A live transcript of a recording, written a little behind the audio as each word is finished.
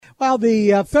Well,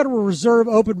 the Federal Reserve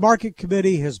Open Market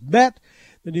Committee has met.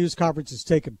 The news conference has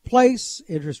taken place.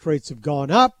 Interest rates have gone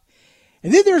up.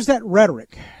 And then there's that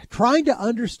rhetoric, trying to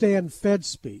understand Fed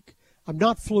speak. I'm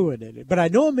not fluent in it, but I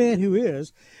know a man who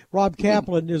is. Rob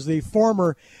Kaplan is the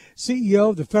former CEO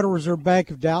of the Federal Reserve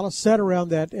Bank of Dallas, sat around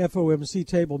that FOMC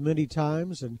table many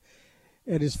times and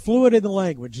is fluent in the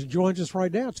language and joins us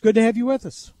right now. It's good to have you with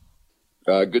us.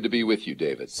 Good to be with you,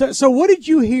 David. So what did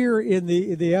you hear in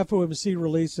the FOMC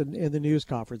release and the news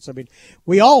conference? I mean,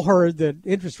 we all heard that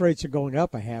interest rates are going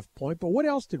up a half point, but what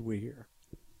else did we hear?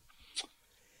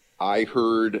 I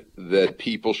heard that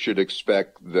people should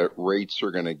expect that rates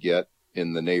are going to get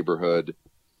in the neighborhood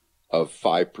of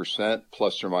 5%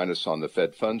 plus or minus on the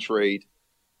Fed funds rate,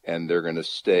 and they're going to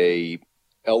stay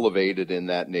elevated in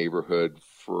that neighborhood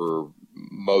for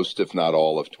most, if not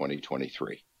all, of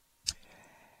 2023.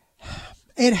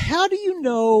 And how do you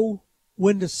know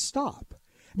when to stop?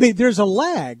 I mean, there's a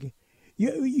lag.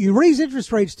 You raise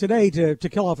interest rates today to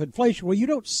kill off inflation. Well, you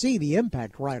don't see the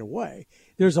impact right away.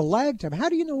 There's a lag time. How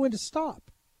do you know when to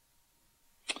stop?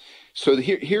 So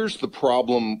here's the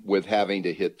problem with having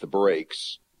to hit the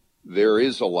brakes. There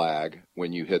is a lag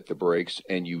when you hit the brakes,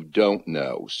 and you don't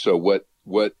know. So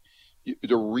what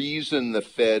the reason the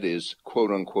Fed is,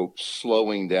 quote unquote,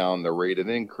 slowing down the rate of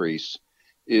increase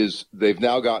is they've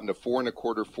now gotten to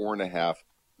 4.25, 4.5.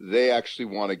 They actually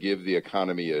want to give the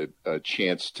economy a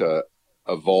chance to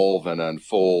evolve and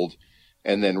unfold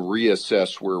and then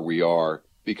reassess where we are,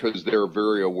 because they're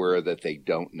very aware that they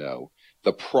don't know.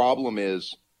 The problem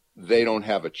is they don't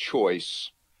have a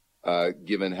choice,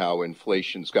 given how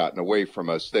inflation's gotten away from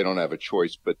us. They don't have a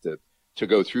choice but to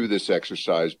go through this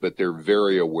exercise, but they're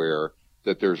very aware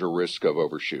that there's a risk of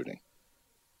overshooting.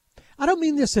 I don't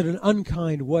mean this in an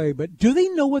unkind way, but do they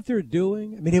know what they're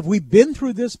doing? I mean, have we been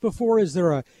through this before? Is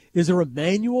there a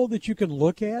manual that you can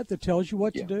look at that tells you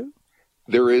what to do?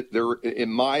 There,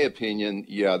 in my opinion,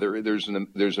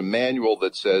 there's a manual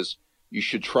that says you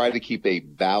should try to keep a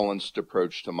balanced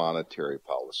approach to monetary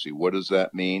policy. What does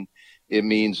that mean? It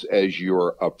means as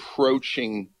you're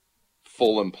approaching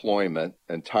full employment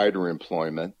and tighter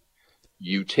employment,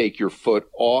 you take your foot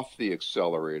off the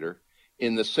accelerator.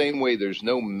 In the same way, there's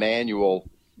no manual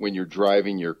when you're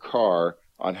driving your car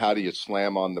on how do you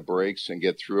slam on the brakes and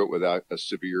get through it without a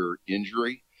severe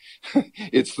injury.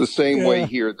 It's the same way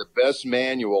here. The best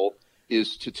manual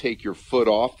is to take your foot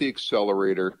off the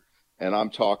accelerator, and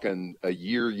I'm talking a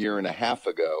year and a half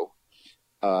ago,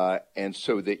 and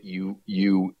so that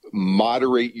you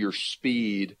moderate your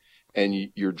speed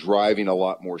and you're driving a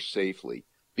lot more safely.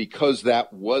 Because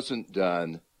that wasn't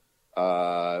done,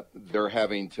 they're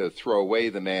having to throw away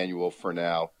the manual for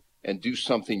now and do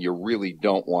something you really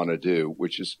don't want to do,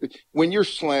 which is when you're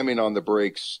slamming on the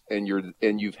brakes and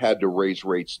you've had to raise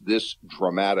rates this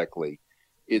dramatically,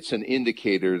 it's an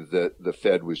indicator that the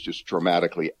Fed was just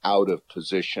dramatically out of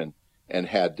position and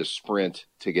had to sprint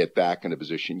to get back into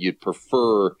position.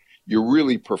 You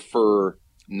really prefer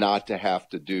not to have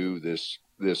to do this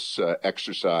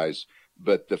exercise,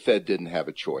 but the Fed didn't have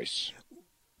a choice.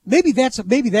 Maybe that's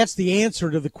the answer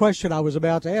to the question I was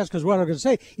about to ask, because what I'm going to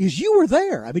say is you were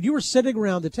there. I mean, you were sitting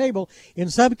around the table.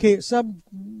 In some case,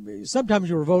 sometimes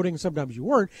you were voting, sometimes you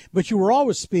weren't, but you were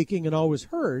always speaking and always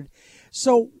heard.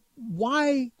 So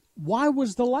why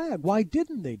was the lag? Why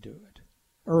didn't they do it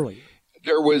earlier?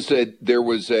 There was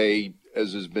a,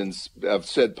 as has been, I've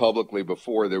said publicly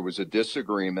before, there was a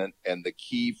disagreement, and the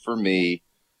key for me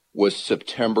was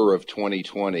September of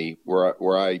 2020,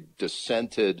 where I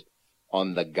dissented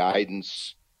on the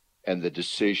guidance and the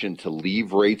decision to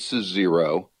leave rates as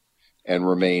zero and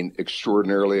remain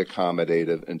extraordinarily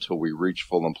accommodative until we reach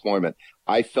full employment.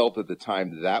 I felt at the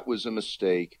time that was a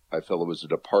mistake. I felt it was a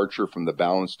departure from the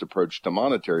balanced approach to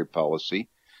monetary policy.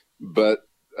 But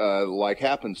like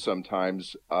happens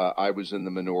sometimes, I was in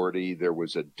the minority. There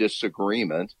was a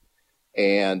disagreement,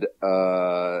 and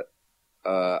I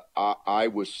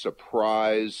was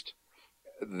surprised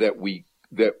that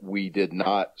we did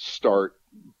not start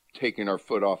taking our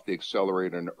foot off the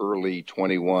accelerator in early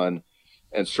 21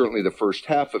 and certainly the first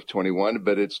half of 21.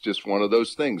 But it's just one of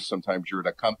those things. Sometimes you're in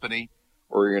a company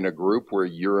or you're in a group where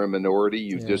you're a minority,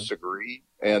 you disagree,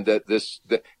 and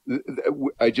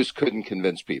I just couldn't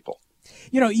convince people.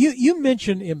 You know, you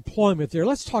mentioned employment there.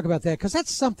 Let's talk about that, because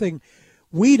that's something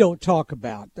we don't talk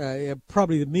about.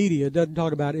 Probably the media doesn't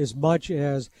talk about as much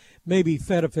as maybe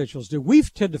Fed officials do. We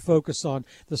tend to focus on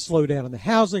the slowdown in the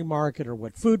housing market, or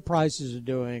what food prices are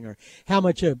doing, or how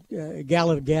much a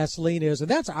gallon of gasoline is, and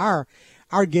that's our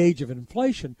gauge of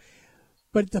inflation.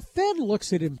 But the Fed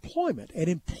looks at employment, and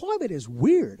employment is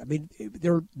weird. I mean,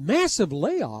 there are massive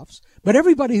layoffs, but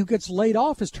everybody who gets laid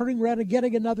off is turning around and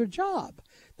getting another job.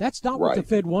 That's not what the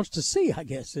Fed wants to see, I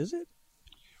guess, is it?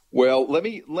 Well, let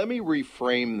me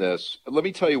reframe this. Let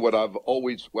me tell you what I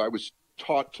was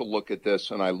taught to look at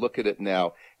this, and I look at it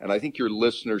now, and I think your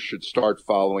listeners should start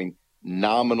following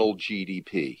nominal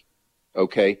GDP.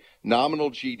 Okay? Nominal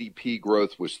GDP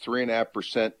growth was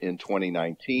 3.5% in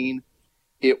 2019.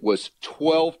 It was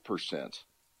 12%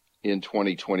 in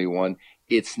 2021.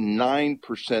 It's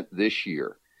 9% this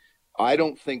year. I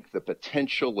don't think the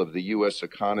potential of the U.S.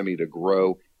 economy to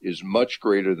grow is much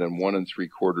greater than 1.75%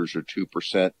 or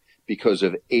 2% because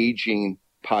of aging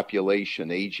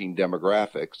population, aging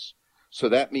demographics. So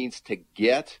that means to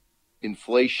get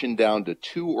inflation down to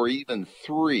 2 or even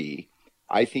 3,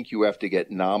 I think you have to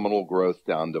get nominal growth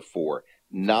down to 4.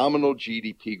 Nominal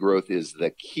GDP growth is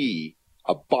the key.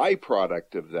 A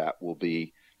byproduct of that will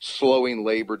be slowing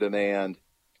labor demand,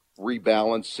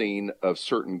 rebalancing of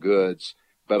certain goods.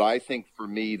 But I think for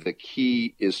me, the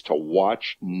key is to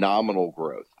watch nominal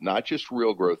growth, not just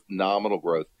real growth, nominal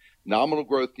growth. Nominal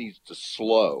growth needs to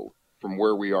slow from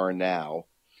where we are now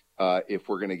if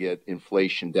we're going to get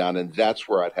inflation down. And that's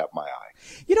where I'd have my eye.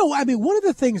 You know, I mean, one of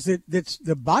the things that's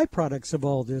the byproducts of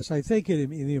all this, I think,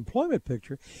 in the employment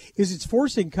picture, is it's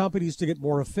forcing companies to get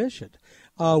more efficient,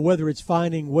 whether it's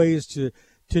finding ways to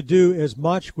do as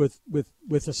much with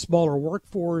a smaller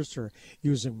workforce or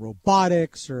using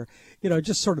robotics or,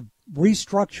 just sort of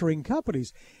restructuring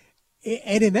companies.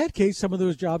 And in that case, some of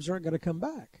those jobs aren't going to come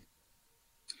back.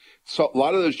 So a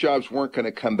lot of those jobs weren't going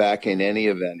to come back in any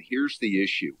event. Here's the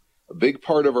issue. A big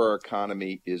part of our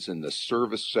economy is in the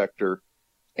service sector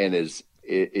and is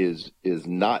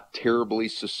not terribly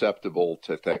susceptible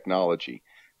to technology.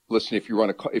 Listen, if you're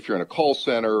in a call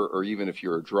center or even if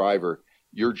you're a driver,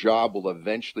 your job will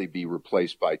eventually be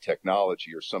replaced by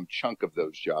technology, or some chunk of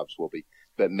those jobs will be.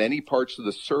 But many parts of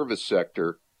the service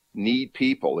sector need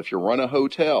people. If you run a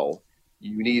hotel,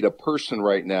 you need a person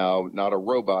right now, not a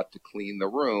robot, to clean the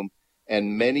room.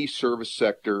 And many service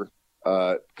sector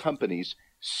companies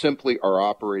simply are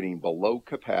operating below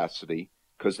capacity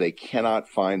because they cannot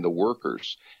find the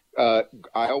workers. I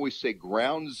always say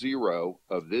ground zero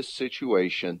of this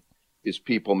situation is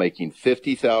people making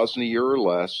 $50,000 a year or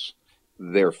less.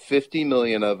 There are 50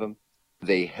 million of them.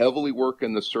 They heavily work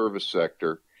in the service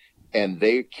sector, and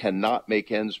they cannot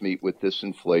make ends meet with this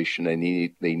inflation. They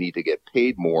need to get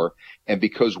paid more. And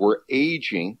because we're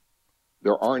aging,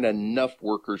 there aren't enough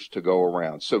workers to go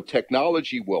around. So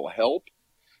technology will help,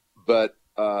 but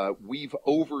we've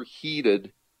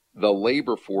overheated the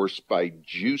labor force by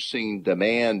juicing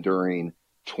demand during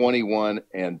 21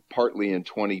 and partly in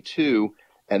 22.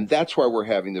 And that's why we're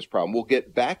having this problem. We'll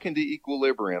get back into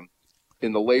equilibrium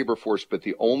in the labor force, but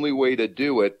the only way to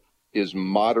do it is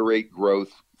moderate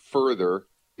growth further.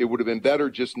 It would have been better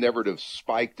just never to have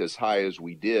spiked as high as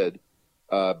we did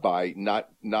by not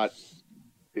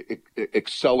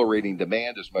accelerating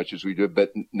demand as much as we did.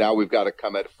 But now we've got to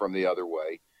come at it from the other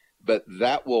way. But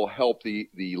that will help the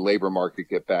labor market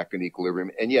get back in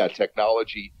equilibrium. And yeah,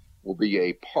 technology will be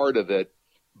a part of it,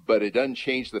 but it doesn't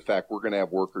change the fact we're going to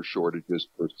have worker shortages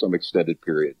for some extended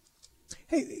period.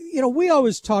 Hey, we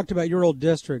always talked about your old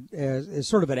district as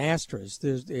sort of an asterisk,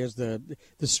 as the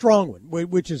strong one,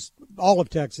 which is all of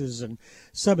Texas and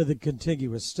some of the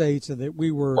contiguous states, and that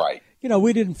we were, right.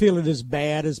 We didn't feel it as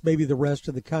bad as maybe the rest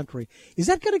of the country. Is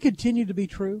that going to continue to be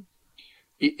true?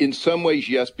 In some ways,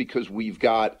 yes, because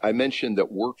I mentioned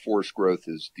that workforce growth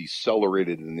is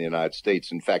decelerated in the United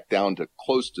States, in fact, down to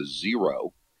close to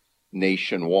zero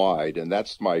nationwide. And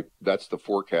that's the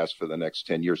forecast for the next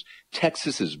 10 years.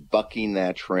 Texas is bucking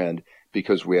that trend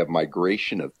because we have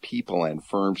migration of people and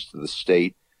firms to the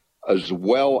state, as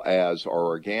well as our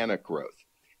organic growth.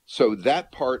 So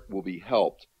that part will be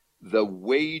helped. The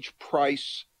wage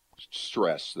price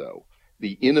stress, though,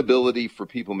 the inability for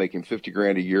people making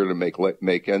 $50,000 a year to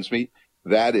make ends meet,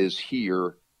 that is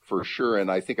here for sure.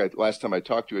 And I think last time I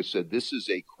talked to you, I said this is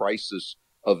a crisis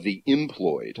of the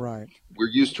employed. Right.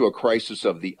 We're used to a crisis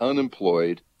of the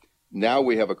unemployed. Now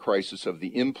we have a crisis of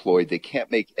the employed. They can't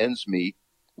make ends meet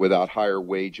without higher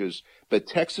wages. But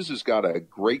Texas has got a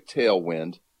great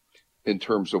tailwind in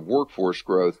terms of workforce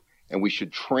growth, and we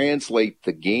should translate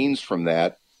the gains from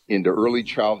that into early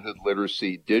childhood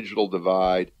literacy, digital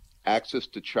divide, access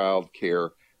to child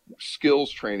care, skills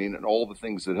training, and all the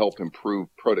things that help improve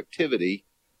productivity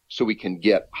so we can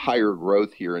get higher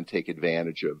growth here and take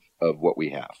advantage of what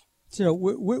we have. So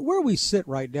where we sit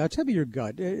right now, tell me your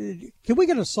gut. Can we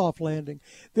get a soft landing?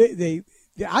 The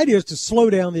idea is to slow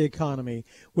down the economy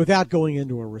without going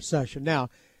into a recession. Now,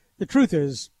 the truth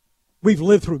is We've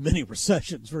lived through many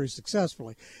recessions very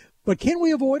successfully. But can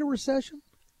we avoid a recession?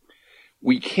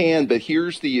 We can, but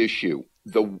here's the issue.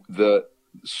 The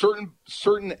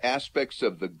certain aspects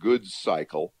of the goods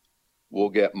cycle will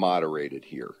get moderated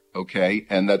here, okay?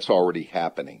 And that's already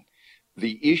happening.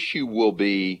 The issue will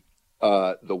be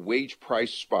the wage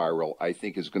price spiral, I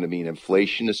think, is going to mean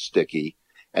inflation is sticky.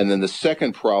 And then the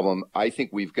second problem, I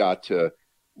think we've got to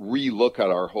relook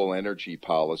at our whole energy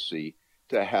policy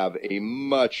to have a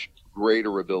much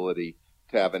greater ability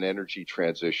to have an energy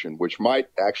transition, which might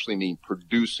actually mean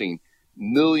producing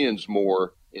millions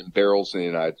more in barrels in the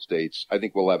United States. I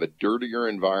think we'll have a dirtier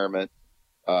environment.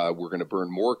 We're going to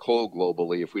burn more coal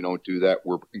globally. If we don't do that,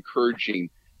 we're encouraging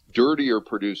dirtier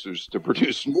producers to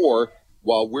produce more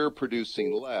while we're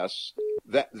producing less.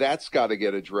 That's got to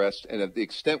get addressed. And at the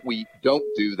extent we don't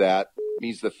do that, it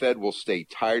means the Fed will stay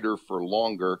tighter for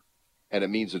longer. And it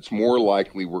means it's more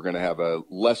likely we're going to have a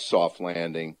less soft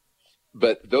landing.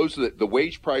 But the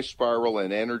wage price spiral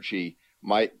and energy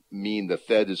might mean the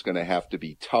Fed is going to have to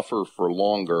be tougher for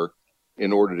longer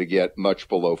in order to get much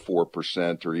below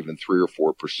 4% or even 3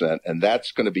 or 4%. And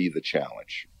that's going to be the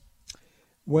challenge.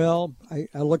 Well, I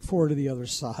look forward to the other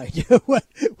side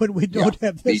when we don't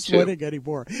have this winning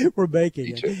anymore. We're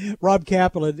making it. Rob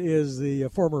Kaplan is the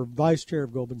former vice chair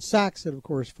of Goldman Sachs and, of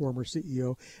course, former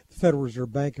CEO of the Federal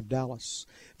Reserve Bank of Dallas.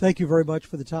 Thank you very much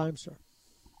for the time, sir.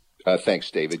 Thanks,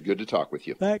 David. Good to talk with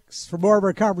you. Thanks. For more of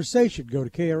our conversation, go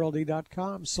to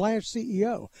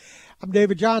krld.com/CEO. I'm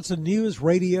David Johnson, News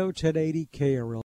Radio 1080 KRLD.